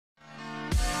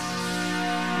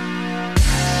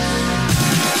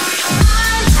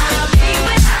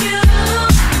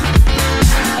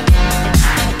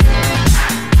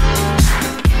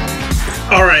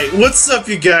What's up,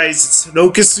 you guys? It's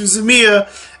Hanoka Suzumiya,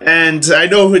 and I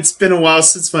know it's been a while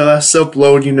since my last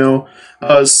upload. You know,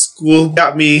 school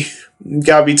got me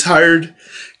tired,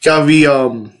 got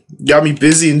me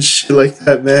busy and shit like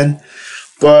that, man.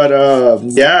 But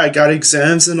yeah, I got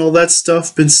exams and all that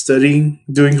stuff. Been studying,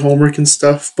 doing homework and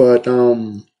stuff. But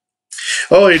oh,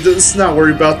 let's not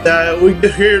worry about that. We're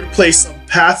here to play some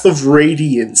Path of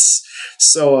Radiance.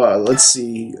 So let's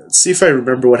see if I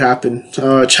remember what happened.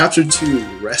 Chapter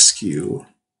 2, Rescue.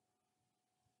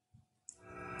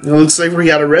 It looks like we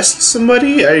gotta rescue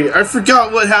somebody. I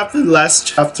forgot what happened last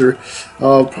chapter.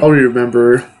 I'll probably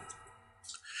remember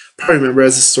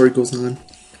as the story goes on.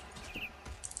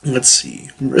 Let's see.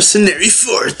 Mercenary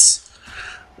Fort.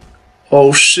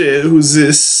 Oh shit, who's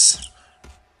this?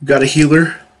 Got a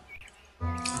healer?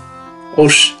 Oh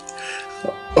shit.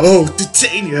 Oh,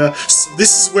 Titania, so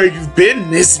this is where you've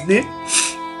been, isn't it?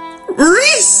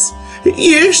 Reese!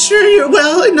 You sure you're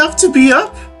well enough to be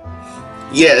up?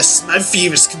 Yes, my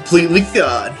fever's completely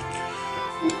gone.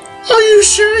 Are you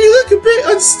sure you look a bit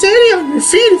unsteady on your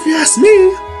feet, if you ask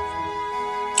me?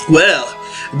 Well,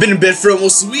 I've been in bed for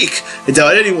almost a week. I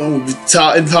doubt anyone would be in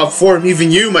top form, even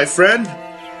you, my friend.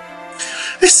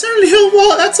 I certainly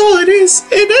hope that's all it is.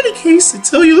 In any case,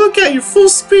 until you look at your full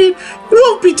speed, you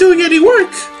won't be doing any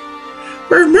work.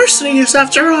 We're mercenaries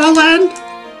after all, and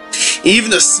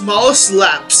even the smallest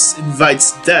lapse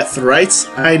invites death, right?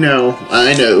 I know.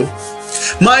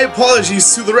 My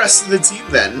apologies to the rest of the team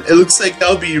then. It looks like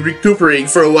they'll be recuperating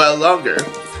for a while longer.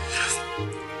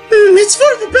 It's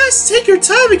for the best. Take your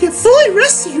time and get fully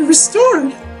rested and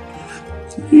restored.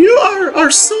 You are our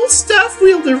sole staff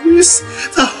wielder, Reese.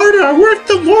 The harder our work,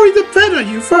 the more we depend on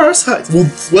you for our side.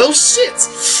 Well,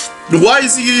 shit. Why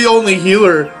is he the only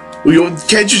healer?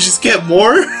 Can't you just get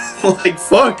more? Like,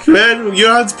 fuck, man. You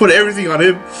don't have to put everything on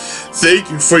him. Thank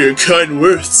you for your kind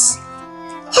words.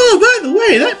 Oh, by the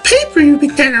way, that paper you've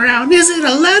been carrying around, is it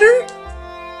a letter?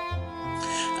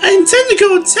 I intend to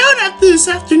go in town after this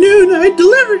afternoon. I'd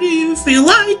deliver to you if you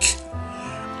like.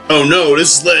 Oh no,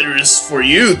 this letter is for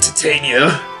you,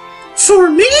 Titania. For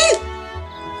me?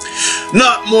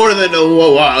 Not more than a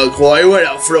while ago, I went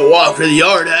out for a walk in the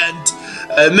yard and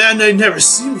a man I'd never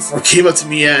seen before came up to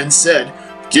me and said,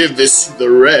 "Give this to the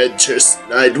red-chested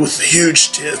knight with the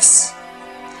huge tits."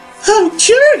 How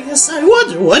curious, I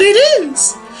wonder what it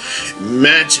is.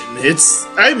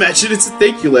 I imagine it's a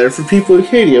thank you letter for people in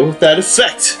Acadia with that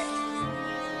effect.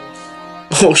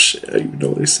 Oh shit, I don't even know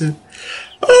what I said.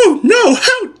 Oh no,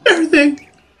 how dare they!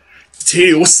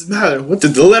 Titania, what's the matter? What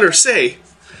did the letter say?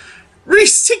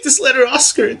 Reese, take this letter,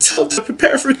 Oscar, and tell them to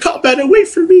prepare for combat and wait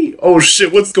for me. Oh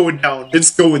shit, what's going down? It's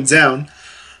going down.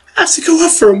 I have to go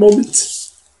up for a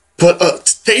moment. But,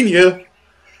 Titania,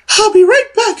 I'll be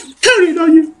right back. I'm counting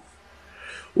on you.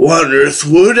 What on earth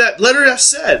would that letter have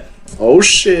said? Oh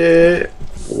shit.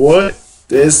 What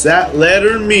does that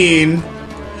letter mean?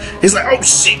 He's like, oh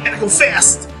shit, gotta go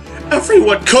fast.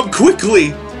 Everyone come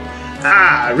quickly.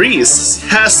 Ah, Reese.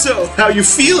 So, how you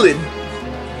feeling?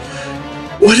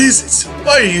 What is it?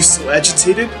 Why are you so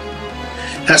agitated?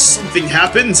 Has something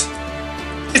happened?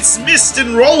 It's Mist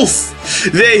and Rolf.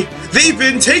 They've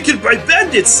been taken by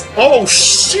bandits. Oh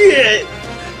shit.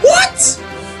 What?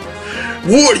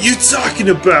 What are you talking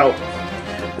about?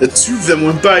 The two of them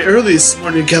went by early this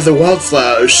morning to gather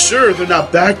wildflowers. Sure, they're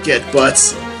not back yet, but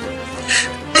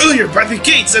earlier by the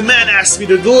gates, a man asked me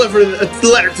to deliver a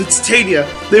letter to Titania.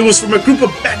 It was from a group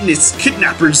of bandits,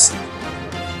 kidnappers.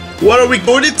 What are we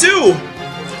going to do?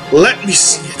 Let me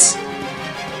see it.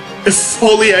 If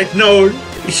only I'd known.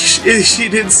 She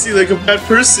didn't seem like a bad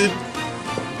person.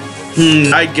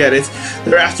 I get it.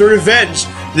 They're after revenge.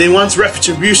 They want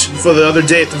retribution for the other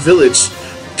day at the village.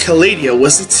 Caladia,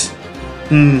 was it?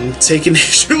 Taking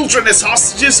children as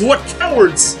hostages? What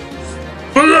cowards!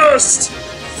 Blast!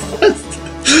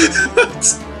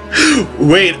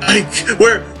 Wait,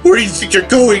 where do you think you're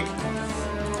going?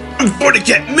 I'm going to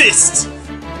get Mist!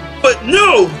 But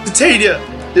no, Titania!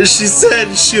 She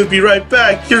said she'll be right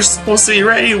back. You're supposed to be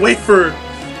ready to wait for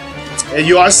her. And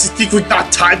you honestly think we got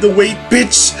time to wait,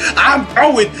 bitch? I'm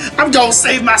going to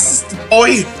save my sister,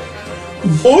 boy.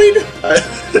 Boyd?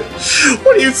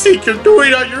 What do you think you're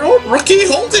doing on your own, rookie?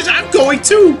 Hold it, I'm going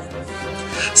too.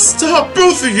 Stop,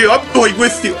 both of you. I'm going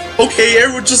with you. Okay,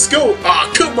 everyone just go.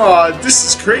 Ah, come on. This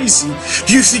is crazy.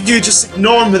 Do you think you just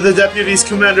ignore the deputy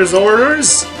commander's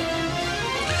orders?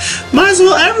 Might as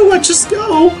well everyone just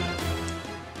go.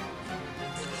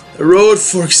 The road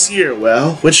forks here.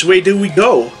 Well, which way do we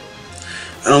go?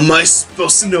 How am I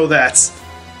supposed to know that?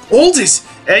 Hold it!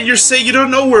 And you're saying you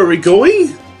don't know where we're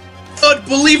going?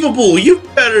 Unbelievable! You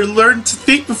better learn to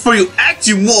think before you act,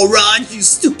 you moron! You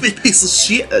stupid piece of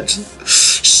shit!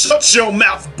 Shut your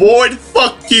mouth, boy!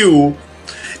 Fuck you!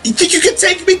 You think you can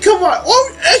take me? Come on!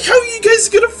 Oh, how are you guys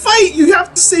gonna fight? You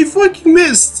have to say fucking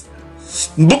missed!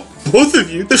 Both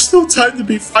of you, there's no time to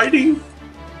be fighting!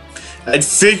 I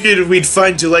figured we'd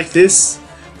find you like this.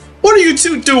 What are you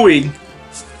two doing?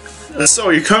 So,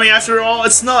 you're coming after all?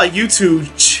 It's not like you two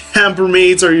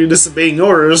chambermaids are you disobeying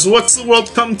orders. What's the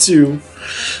world come to?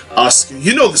 Oscar,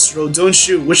 you know this road, don't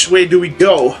you? Which way do we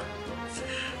go?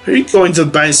 Are you going to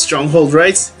the bandit stronghold, right?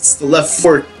 It's the left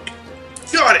fork.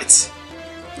 Got it!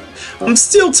 I'm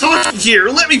still talking here.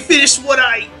 Let me finish what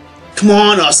I... Come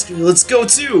on, Oscar, let's go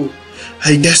too.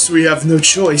 I guess we have no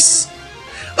choice.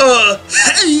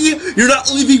 Hey! You're not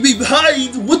leaving me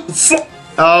behind! What the fuck?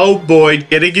 Oh boy,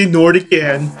 getting ignored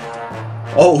again.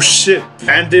 Oh shit,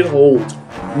 bandit hold.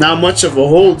 Not much of a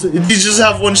hold. You just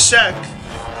have one shack.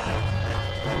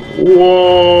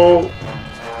 Whoa.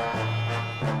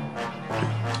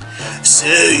 So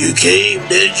you came,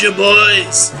 did you,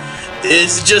 boys?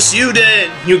 It's just you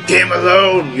then. You came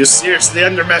alone. You seriously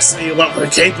underestimated what we're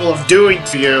capable of doing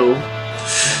to you.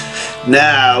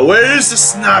 Now, where's the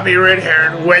snobby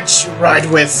red-haired wench you ride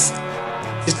with?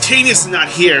 Titania's not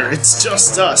here. It's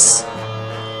just us.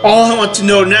 All I want to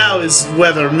know now is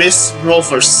whether Miss and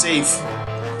Rolf are safe.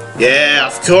 Yeah,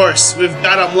 of course. We've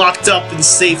got them locked up and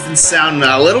safe and sound in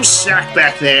a little shack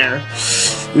back there.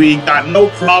 We got no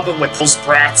problem with those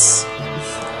brats.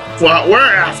 What we're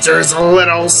after is a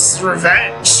little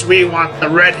revenge. We want the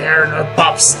red hair and her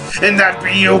pups, and that'd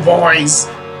be you boys.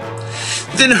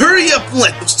 Then hurry up and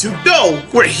let those two go.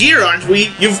 We're here, aren't we?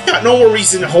 You've got no more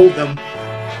reason to hold them.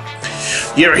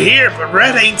 You're here, but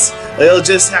Red ain't. We'll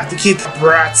just have to keep the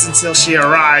brats until she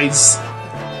arrives.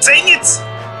 Dang it!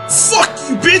 Fuck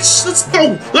you, bitch! Let's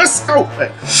go! Let's go!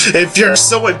 If you're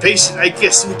so impatient, I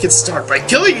guess we can start by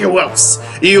killing you whelps.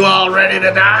 You all ready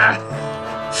to die?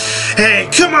 Hey,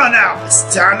 come on now!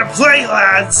 It's time to play,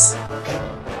 lads!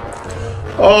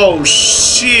 Oh,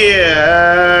 shit!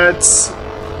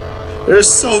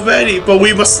 There's so many, but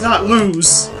we must not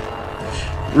lose.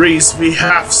 Reese, we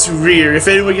have to rear. If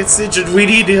anyone gets injured, we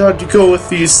need to go with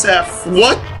the staff.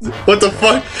 What? What the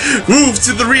fuck? Move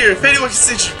to the rear. If anyone gets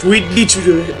injured, we need you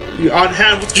to be on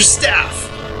hand with your staff.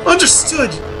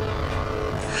 Understood.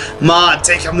 Come on,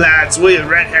 take him, lads. We a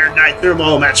red-haired knight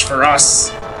thermo match for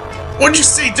us. What'd you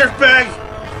say, dirtbag?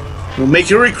 We'll make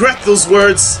you regret those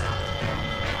words.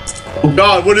 Oh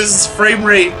god, what is this frame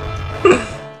rate?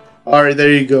 Alright,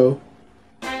 there you go.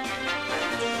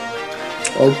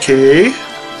 Okay.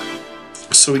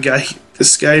 So we got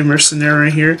this guy, mercenary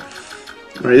right here.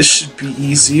 Alright, this should be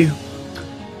easy.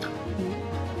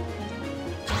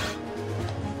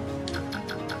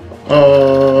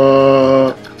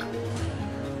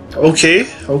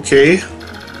 Okay.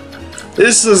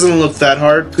 This doesn't look that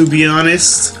hard, to be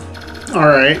honest.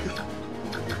 Alright.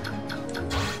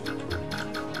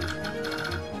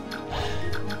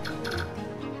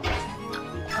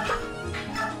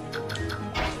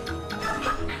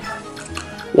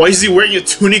 Why is he wearing a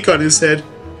tunic on his head?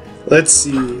 Let's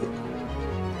see.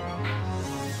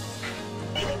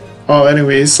 Oh,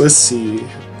 anyways, let's see.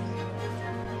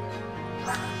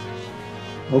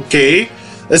 Okay,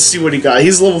 let's see what he got.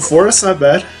 He's level 4, that's not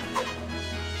bad.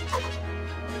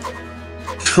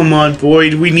 Come on,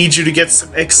 Boyd, we need you to get some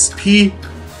XP.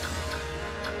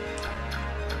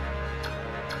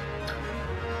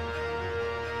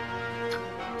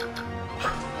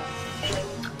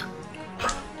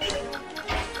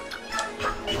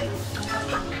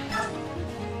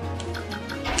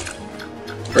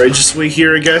 Alright, just wait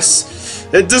here, I guess.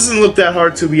 It doesn't look that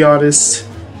hard, to be honest.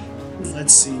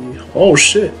 Let's see. Oh,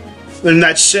 shit. In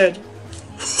that shed.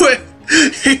 What?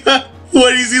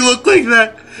 Why does he look like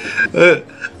that?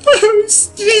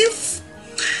 Steve!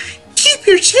 Keep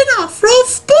your chin off,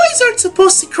 Rolf! Boys aren't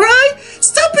supposed to cry!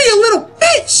 Stop being a little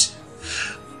bitch!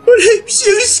 But I'm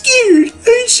so scared!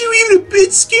 Aren't you even a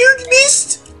bit scared,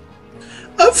 Mist?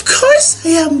 Of course I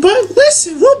am, but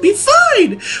listen, we'll be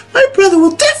fine! My brother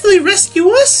will definitely rescue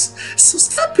us, so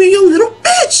stop being a little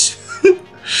bitch!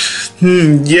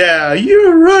 Yeah,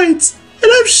 you're right.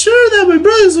 And I'm sure that my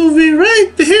brothers will be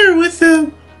right here with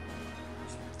him.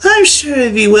 I'm sure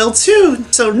they will too,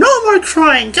 so no more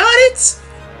crying, got it?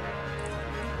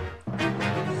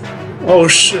 Oh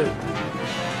shit.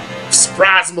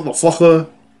 Surprise, motherfucker.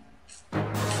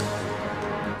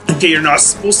 Okay, you're not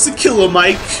supposed to kill him,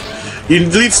 Mike. You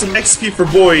leave some XP for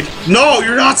Boyd. No,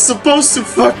 you're not supposed to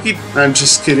fucking... I'm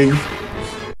just kidding.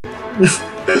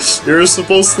 You're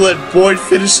supposed to let Boyd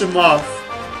finish him off.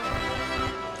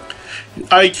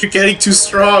 You're getting too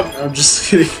strong. I'm just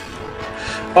kidding.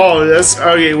 Oh, that's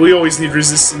okay. We always need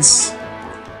resistance.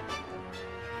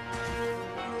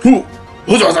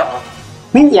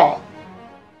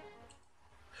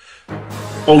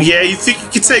 Oh yeah, you think you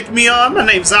can take me on? My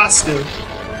name's Oscar.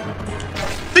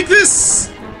 Take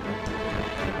this.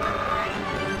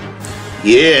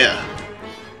 Yeah.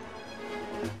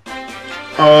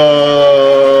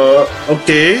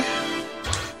 Okay.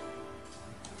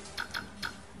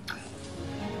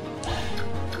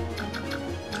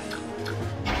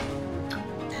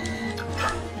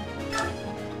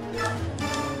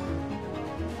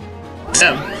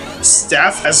 Damn.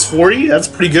 Staff has 40? That's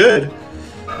pretty good.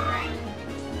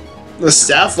 The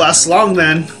staff lasts long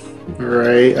then.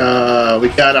 Alright, we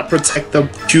gotta protect the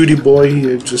cutie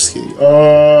boy. Just kidding.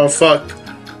 Oh, fuck.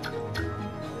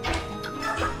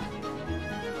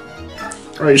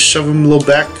 Alright, shove him a little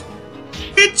back.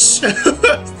 Bitch!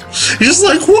 He's just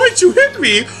like, why'd you hit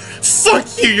me? Fuck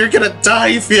you, you're gonna die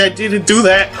if I didn't do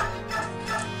that.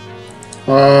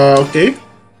 Okay.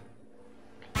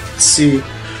 Let's see.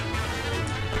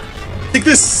 Take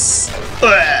this!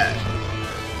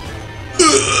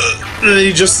 And then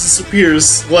he just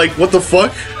disappears. Like, what the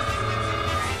fuck?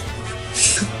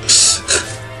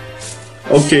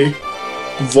 Okay.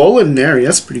 Volinary,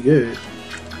 that's pretty good.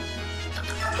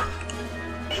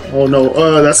 Oh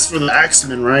no, that's for the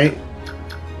Axeman, right?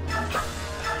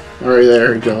 Alright,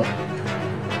 there we go.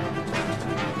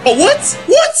 Oh, what?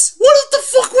 What? What the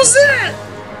fuck was that?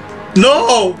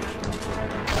 No!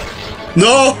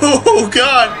 No!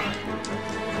 God!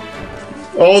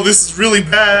 Oh, this is really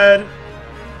bad.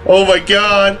 Oh my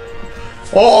god.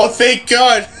 Oh, thank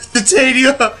god.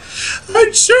 Titania.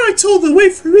 I'm sure I told them,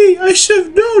 wait for me. I should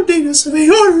have known they disobey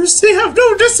orders. They have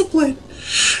no discipline.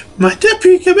 My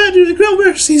deputy commander of the Ground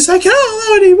Mercies, I cannot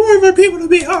allow any more of our people to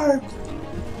be harmed.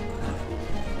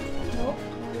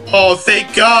 Oh,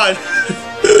 thank god.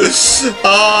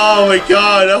 Oh my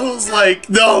god. I was like,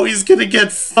 no, he's gonna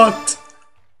get fucked.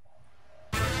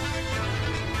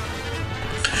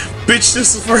 Bitch,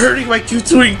 this is for hurting my cute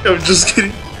twink. I'm just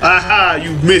kidding. Aha,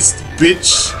 you missed,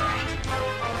 bitch.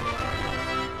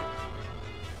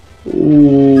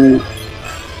 Ooh.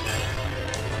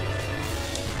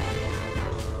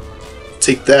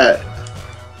 Take that.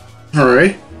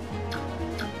 Alright.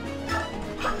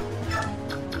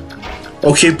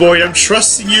 Okay, Boyd, I'm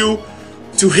trusting you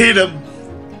to hit him.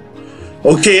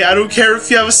 Okay, I don't care if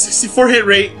you have a 64 hit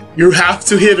rate. You have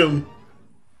to hit him.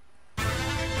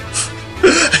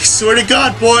 I swear to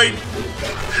God, Boyd.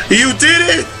 You did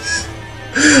it!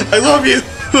 I love you!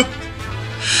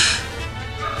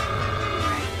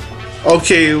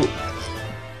 Okay,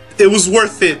 it was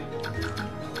worth it.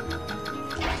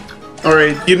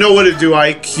 Alright, you know what to do,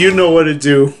 Ike. You know what to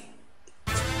do.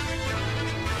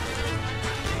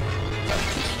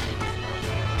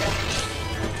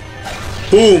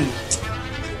 Boom!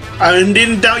 I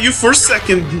didn't doubt you for a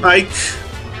second, Ike.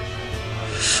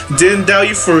 Didn't doubt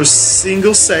you for a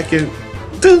single second.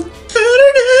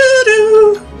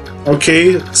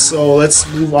 Okay, so let's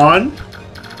move on.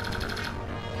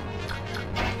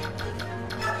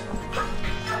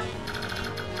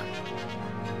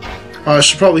 I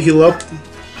should probably heal up.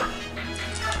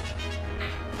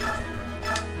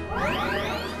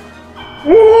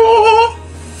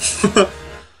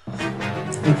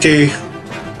 Okay.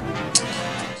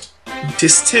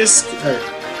 Tisk.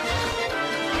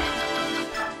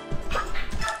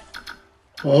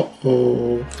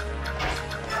 Uh-oh.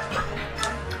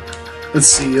 Let's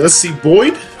see,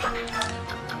 Boyd?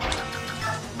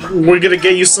 We're gonna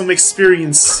get you some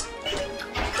experience.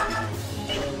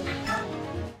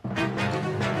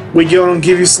 We're gonna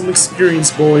give you some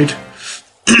experience, Boyd.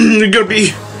 You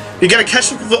gotta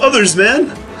catch up with the others, man.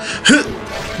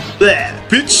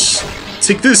 Bitch,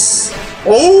 take this.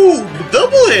 Oh,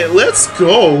 double hit, let's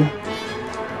go.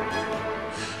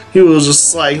 He was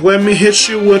just like, let me hit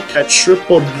you with that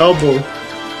triple double.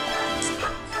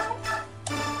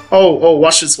 Oh,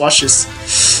 watch this.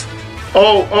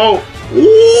 Oh,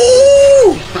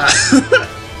 ooh!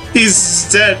 He's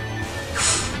dead.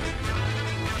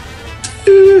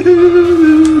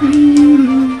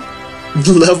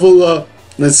 Level up.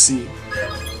 Let's see.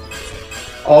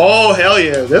 Oh, hell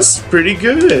yeah, that's pretty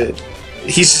good.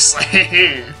 He's just like,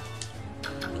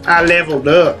 I leveled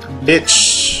up,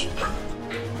 bitch.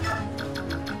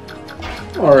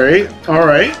 Alright.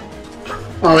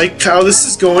 I like how this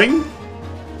is going.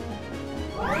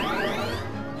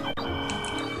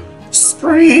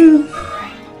 Spring.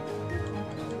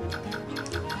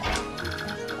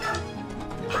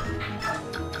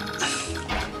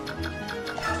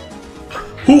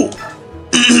 Ooh.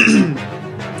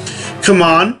 Come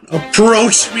on,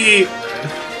 approach me.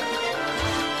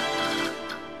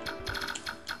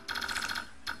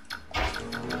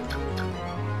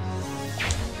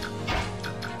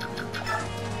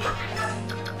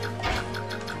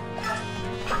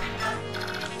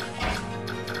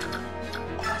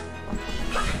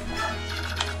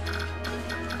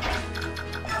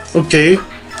 Okay.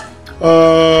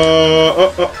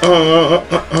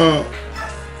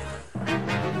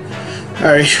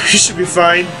 Alright, he should be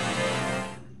fine.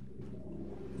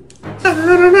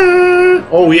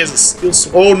 Oh, he has a skill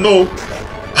sword. Oh no!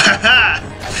 Haha!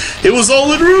 It was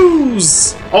all a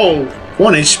ruse! Oh,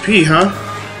 1 HP, huh?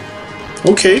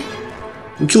 Okay.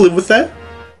 We can live with that.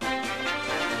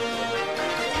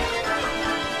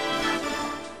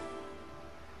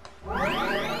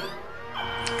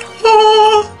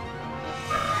 Oh.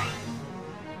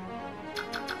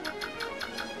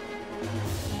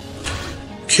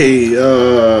 Okay,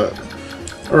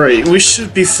 alright, we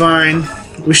should be fine.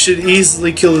 We should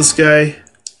easily kill this guy.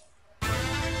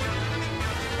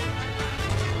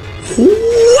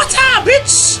 What's up,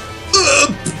 bitch?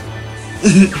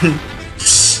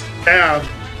 Yeah,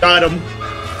 got him.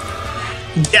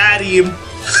 Got him.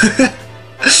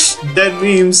 Dead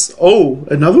memes. Oh,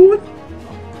 another one?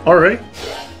 Alright.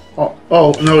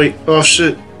 Oh, no, wait. Oh,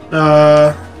 shit.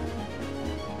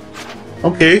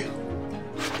 Okay.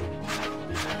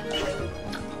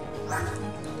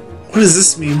 What does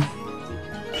this mean?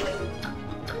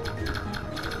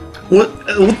 What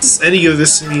does any of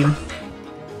this mean?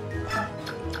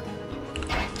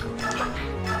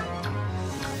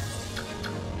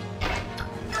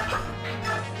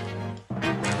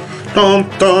 Dun,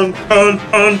 dun, dun,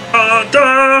 dun, dun,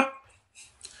 dun.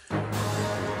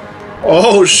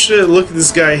 Oh shit, look at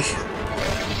this guy.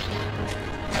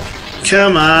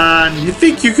 Come on, you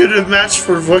think you could have matched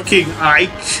for fucking Ike?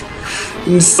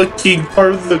 And fucking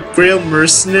part of the Grail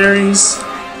Mercenaries?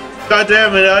 God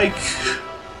damn it, Ike.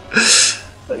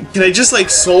 Can I just like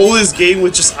soul this game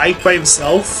with just Ike by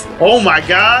himself? Oh my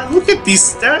god, look at these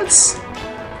stats.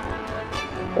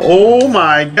 Oh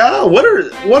my god, what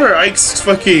are Ike's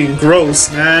fucking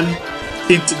gross, man?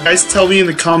 Hey, guys, tell me in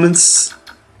the comments.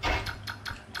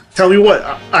 Tell me what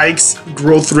Ike's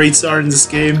growth rates are in this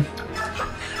game.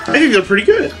 I think they're pretty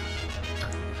good.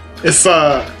 If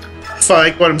I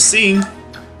like what I'm seeing,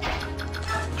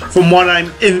 from what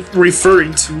I'm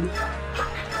referring to.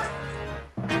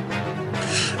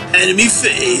 Enemy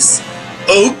phase.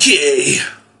 Okay.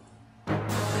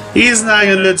 He's not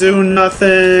gonna do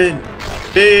nothing.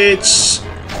 Bitch.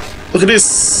 Look at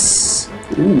this.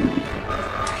 Ooh.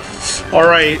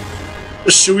 Alright.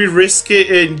 Should we risk it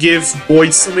and give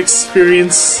Boyd some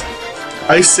experience?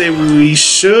 I say we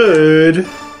should.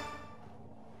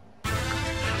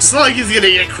 It's not like he's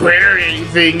gonna get quit or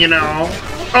anything, you know.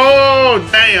 Oh,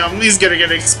 damn. He's gonna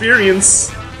get experience.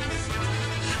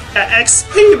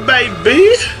 XP,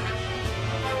 baby.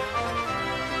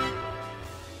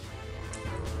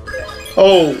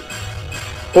 Oh.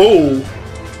 Oh.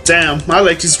 Damn. I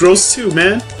like his growth too,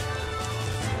 man.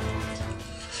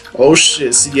 Oh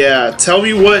shit, so yeah, tell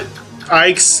me what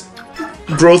Ike's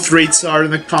growth rates are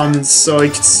in the comments so I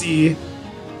can see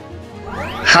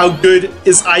how good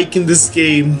is Ike in this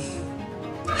game.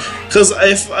 Because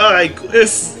if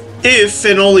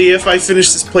and only if I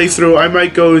finish this playthrough, I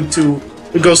might go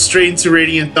straight into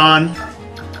Radiant Dawn.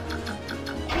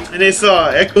 And if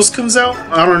Echoes comes out,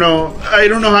 I don't know. I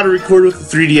don't know how to record with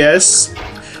the 3DS,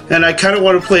 and I kind of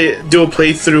want to do a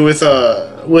playthrough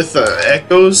with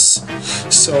Echoes.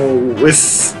 So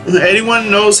if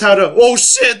anyone knows how to, oh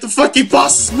shit, the fucking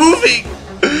boss is moving!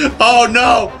 Oh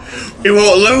no, we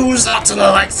won't lose not to the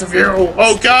likes of you.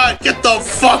 Oh god, get the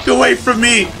fuck away from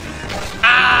me!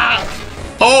 Ah!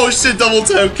 Oh shit, double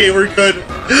tap. Okay, we're good.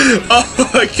 Oh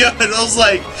my god, I was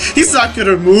like, he's not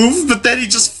gonna move, but then he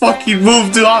just fucking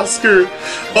moved to Oscar.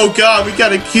 Oh god, we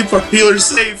gotta keep our healer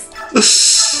safe.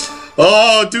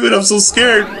 Oh dude, I'm so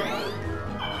scared.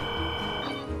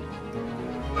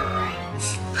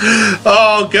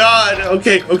 Oh god,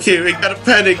 okay, we gotta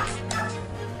panic.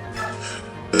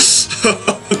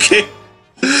 Okay,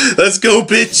 let's go,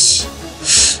 bitch.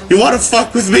 You wanna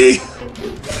fuck with me?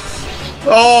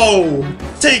 Oh,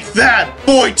 take that!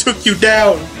 Boy took you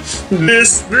down!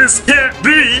 This can't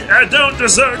be! I don't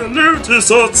deserve to lose to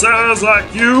soldiers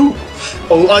like you!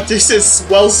 Oh, this is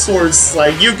swell swords.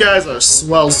 Like, you guys are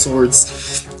swell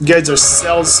swords. You guys are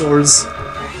cell swords.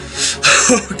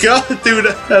 Oh god, dude,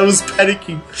 I was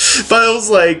panicking. But I was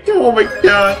like, oh my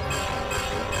god.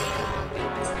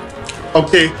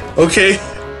 Okay.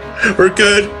 We're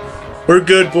good. We're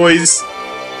good, boys.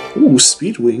 Ooh,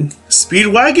 Speedwing.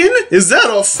 Speedwagon? Is that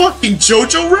a fucking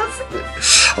JoJo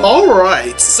reference?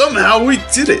 Alright, somehow we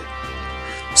did it.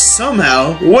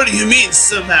 Somehow? What do you mean,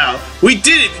 somehow? We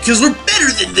did it because we're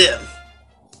better than them!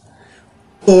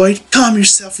 Boyd, calm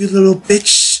yourself, you little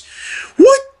bitch.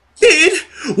 What did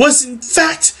was in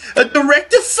fact a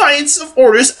direct defiance of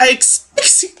orders I expected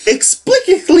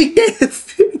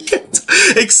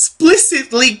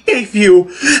explicitly gave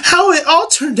you. How it all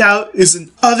turned out is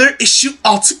another issue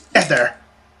altogether.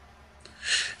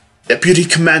 Deputy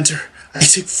Commander, I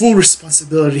take full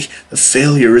responsibility. The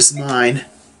failure is mine.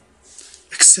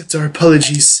 Accept our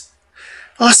apologies.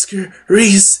 Oscar,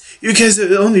 Reese, you guys are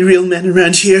the only real men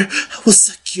around here. I will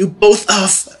suck you both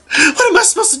off. What am I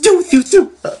supposed to do with you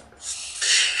two?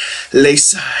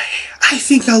 Lacey, I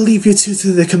think I'll leave you two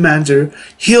to the commander.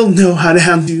 He'll know how to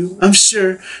handle you, I'm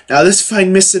sure. Now let's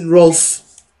find Miss and Rolf.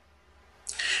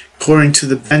 According to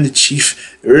the bandit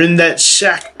chief, they're in that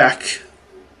shack back.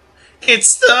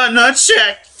 It's the nut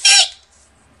shack.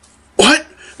 What?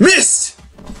 Missed!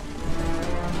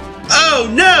 Oh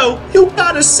no! You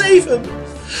gotta save him!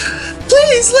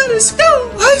 Please let us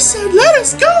go! I said let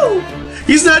us go!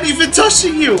 He's not even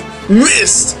touching you!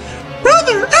 Missed!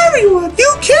 Brother, everyone,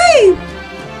 you came!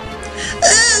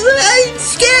 I'm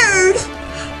scared!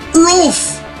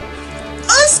 Rolf!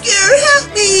 Oscar,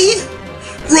 help me!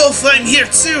 Rolf, I'm here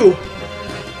too!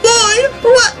 Boy,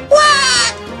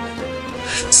 what?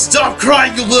 Stop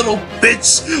crying, you little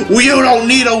bitch! We don't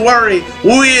need to worry!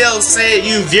 We'll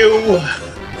save you!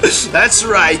 That's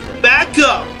right, back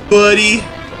up, buddy!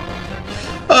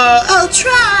 I'll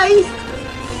try!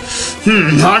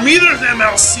 I'm either of them,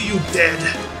 I'll see you dead!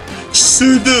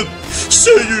 Send them!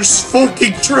 Send your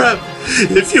fucking trap!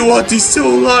 If you want these two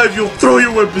alive, you'll throw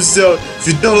your weapons out. If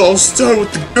you don't, I'll start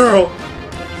with the girl.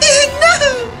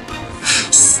 No!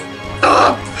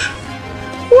 Stop!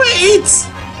 Wait!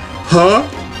 Huh?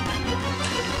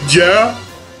 Yeah?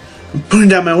 I'm putting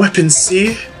down my weapons,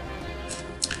 see?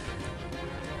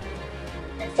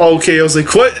 Okay, I was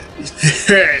like, what?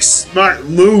 Smart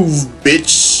move,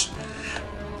 bitch.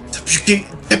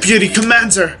 Deputy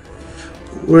Commander.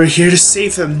 We're here to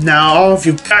save them. Now all of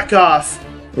you back off.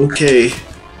 Okay.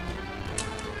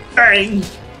 Bang!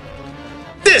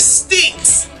 This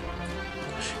stinks!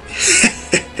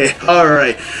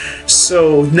 Alright,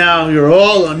 so now you're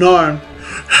all unarmed.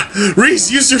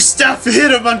 Reese, use your staff to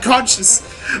hit him unconscious.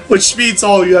 Which means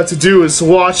all you have to do is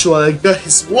watch while I gut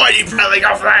his whitey breath like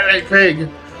a flying pig.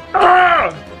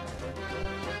 Ah!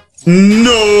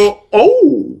 No!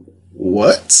 Oh!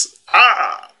 What?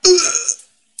 Ah!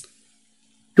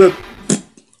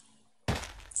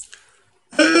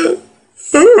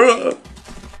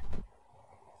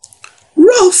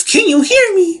 Rolf, can you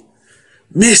hear me?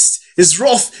 Miss, is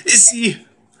Rolf, is he?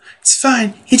 It's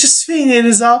fine, he just fainted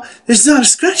is all. There's not a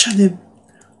scratch on him.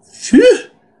 Phew.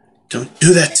 Don't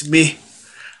do that to me.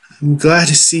 I'm glad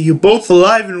to see you both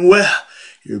alive and well.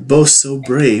 You're both so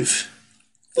brave.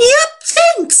 Yep,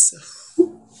 thanks.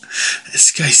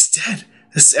 This guy's dead.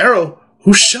 This arrow,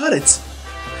 who shot it?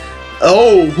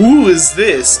 Oh, who is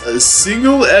this? A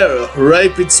single arrow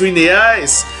right between the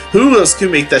eyes. Who else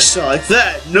can make that shot like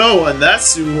that? No one,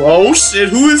 that's who. Oh shit,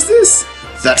 who is this?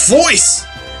 That voice!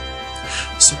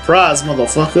 Surprise,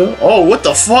 motherfucker. Oh, what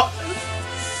the fuck?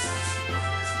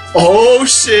 Oh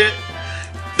shit.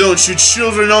 Don't you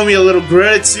children owe me a little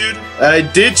gratitude? I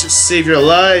did just save your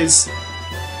lives.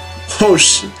 Oh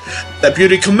shit.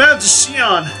 Deputy Commander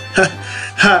Shion.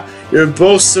 Ha, you're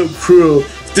both so cruel.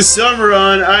 This armor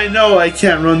on, I know I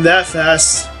can't run that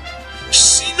fast.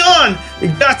 Shinon!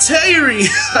 Gatari!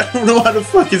 I don't know how to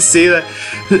fucking say that.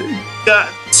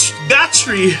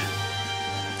 Gatri!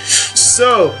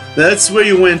 So, that's where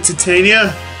you went,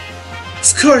 Titania?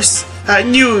 Of course! I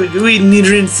knew we'd need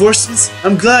reinforcements.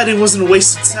 I'm glad it wasn't a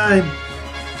waste of time.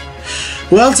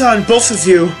 Well done, both of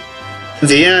you. In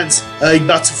the end, I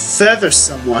got to feather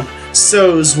someone,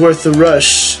 so it was worth the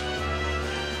rush.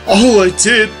 All I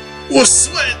did was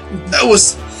sweat. That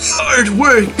was hard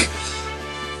work.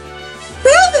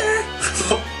 Brother!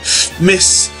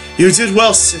 Miss, you did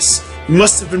well, sis. You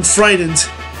must have been frightened.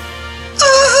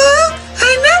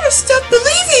 I never stopped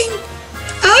believing.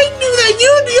 I knew that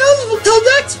you and the others would come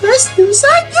back to rescue us. I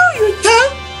knew you would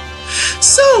come.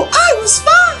 So, I was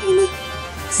fine.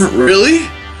 Really?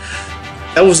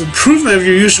 That was improvement of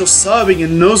your usual sobbing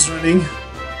and nose running.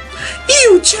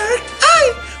 You jerk!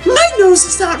 My nose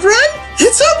is not run!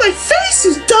 It's on my face,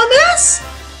 you dumbass!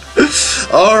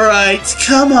 Alright,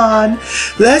 come on.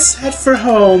 Let's head for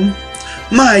home.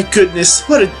 My goodness,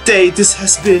 what a day this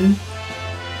has been.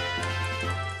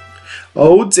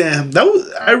 Oh damn,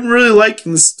 I'm really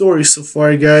liking the story so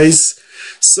far, guys.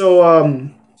 So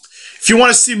if you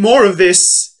want to see more of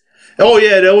this, oh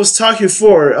yeah, I was talking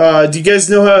before. Do you guys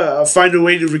know how to find a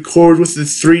way to record with the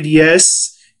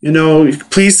 3DS? You know,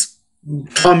 please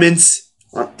comment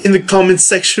in the comment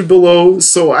section below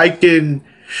so I can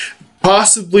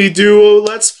possibly do a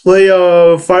Let's Play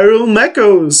of Fire Emblem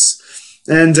Echoes.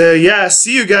 And yeah,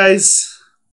 see you guys.